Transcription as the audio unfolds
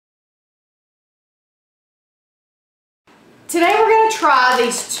Today we're going to try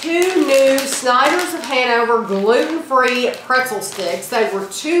these two new Snyder's of Hanover gluten-free pretzel sticks. They were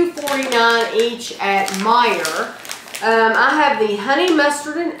 $2.49 each at Meijer. I have the honey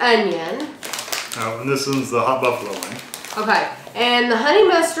mustard and onion. Oh, and this one's the hot buffalo one. Okay, and the honey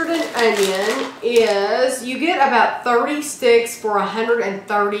mustard and onion is, you get about 30 sticks for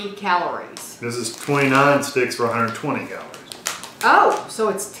 130 calories. This is 29 sticks for 120 calories. Oh, so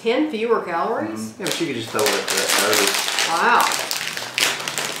it's 10 fewer calories? Yeah, but you could just throw it at that 30. Wow.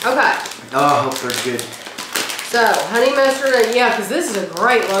 Okay. Oh, I hope they're good. So, honey mustard, and yeah, because this is a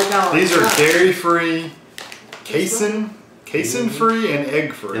great low-calorie. These are dairy-free, casein-free, and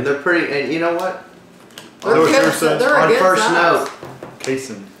egg-free. And they're pretty, and you know what? They're good. They're a on good first size. note,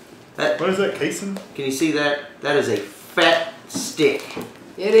 Casein. that, What is that, casein? can you see that? That is a fat stick.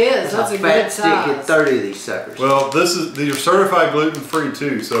 It is. That's a good fat stick at size. 30 of these suckers. Well, these are certified gluten-free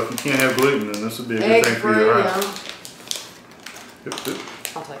too, so if you can't have gluten, then this would be a good thing for you to have.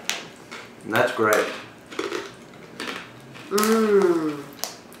 I'll take that. And that's great. Mmm.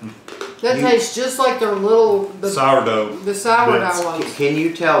 That tastes just like their little Sourdough. The sourdough ones. Can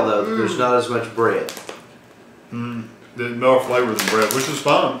you tell though that there's not as much bread? There's more flavor than bread, which is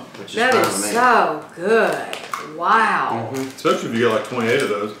fine. Which That fine is with me. so good. Wow. Especially if you get like 28 of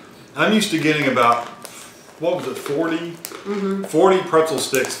those. I'm used to getting about, what was it, 40 pretzel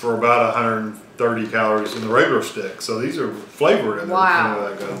sticks for about 130 calories in the regular stick. So these are flavored and Wow.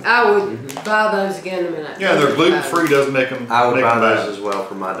 they're kind of that good. I would buy those again in a minute. Yeah, they're gluten-free, doesn't make them I would buy bad. those as well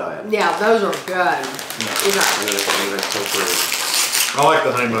for my diet. Yeah, those are good. I'm gonna go for I like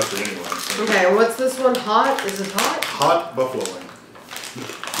the honey mustard anyway. So. Okay, and what's this one? Hot? Is it hot? Hot buffalo wing.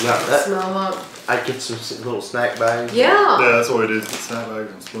 Yeah, that, Smell hot. I'd get some little snack bags. Yeah. Yeah, that's what it is. Snack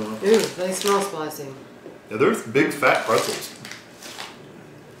bags and spoon. Ooh, they smell spicy. Yeah, they're big fat pretzels.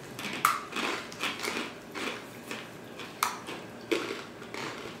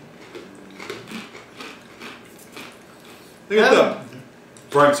 They got the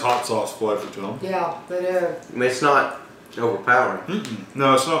Frank's hot sauce flavor to them. Yeah, they do. I mean, it's not overpowering.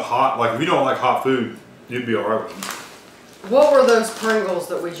 No, it's not hot. Like, if you don't like hot food, you'd be alright with them. What were those Pringles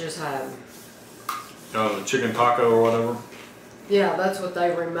that we just had? The chicken taco or whatever. Yeah, that's what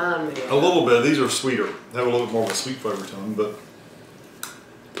they remind me of. A little bit. These are sweeter. They have a little bit more of a sweet flavor to them. But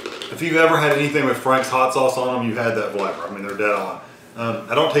if you've ever had anything with Frank's hot sauce on them, you've had that flavor. I mean, they're dead on.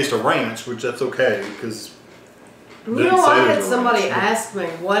 I don't taste a ranch, which that's okay because. You know, I had somebody ask me,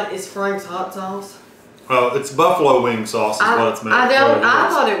 what is Frank's hot sauce? Well, it's buffalo wing sauce is what it's made. I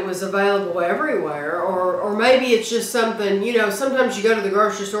thought it was available everywhere, or maybe it's just something, you know, sometimes you go to the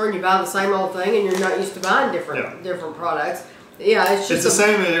grocery store and you buy the same old thing and you're not used to buying different products. Yeah, it's just the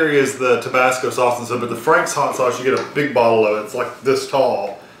same area as the Tabasco sauce and stuff, but the Frank's hot sauce, you get a big bottle of it. It's like this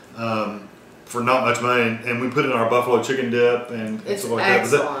tall for not much money, and we put it in our buffalo chicken dip and stuff like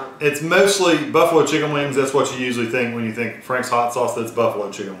that. But it's mostly buffalo chicken wings. That's what you usually think when you think Frank's hot sauce. That's buffalo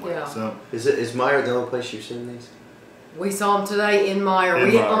chicken wings. Yeah. So Is Meijer the only place you've seen these? we saw them today in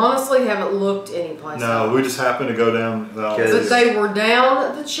Meijer. We honestly haven't looked anyplace no, else. we just happened to go down the aisle. But they were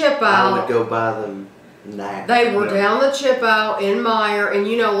down the chip I aisle. would go buy them now. They were down the chip aisle in Meijer, and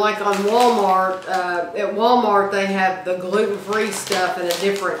you know, like on Walmart, at Walmart they have the gluten-free stuff in a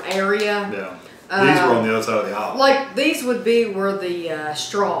different area. Yeah. These were on the other side of the aisle. Like these would be where the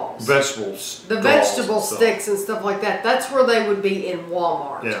straws, Vegetables. the vegetable sticks and stuff like that. That's where they would be in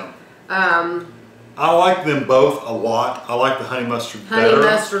Walmart. Yeah. I like them both a lot. I like the honey mustard better. Honey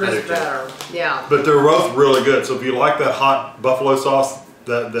mustard is better. Yeah. But they're both really good. So if you like that hot buffalo sauce,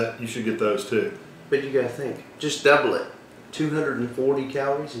 that you should get those too. But you gotta think, just double it. 240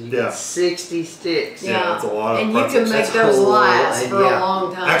 calories and you get 60 sticks. Yeah, that's a lot of and you pretzels. can make those last for a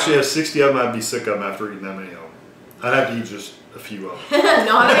long time. Actually, at 60 of them, I'd be sick of them after eating that many of them. I'd have to eat just a few of them.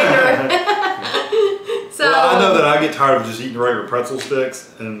 Not Andrew. So well, I know that I get tired of just eating regular pretzel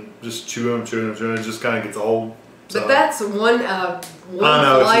sticks and just chewing them. It just kind of gets old. So. But that's one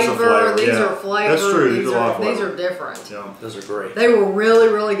flavor. These are flavored. That's true. These are different. Yeah, those are great. They were really,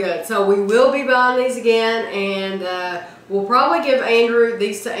 really good. So we will be buying these again, and we'll probably give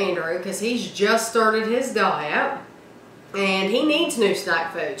these to Andrew because he's just started his diet, and he needs new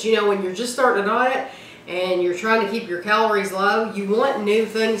snack foods. You know, when you're just starting a diet and you're trying to keep your calories low, you want new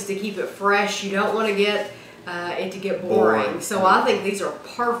things to keep it fresh. You don't want to get it to get boring. So I think these are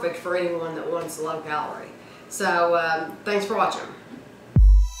perfect for anyone that wants low calorie. So thanks for watching.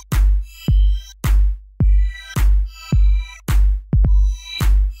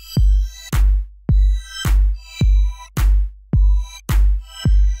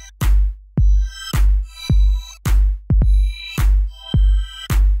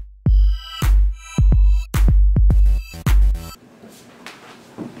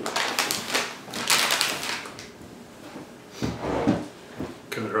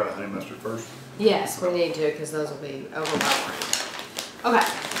 try honey mustard first? Yes, we need to because those will be overpowering. Okay,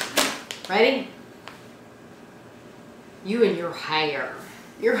 ready? You and your hair.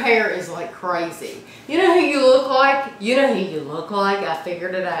 Your hair is like crazy. You know who you look like? You know who you look like? I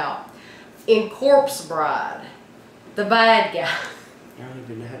figured it out. In Corpse Bride, the bad guy. I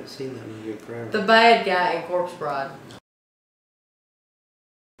haven't seen that movie in forever. The bad guy in Corpse Bride.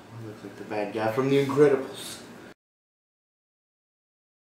 Looks like the bad guy from The Incredibles.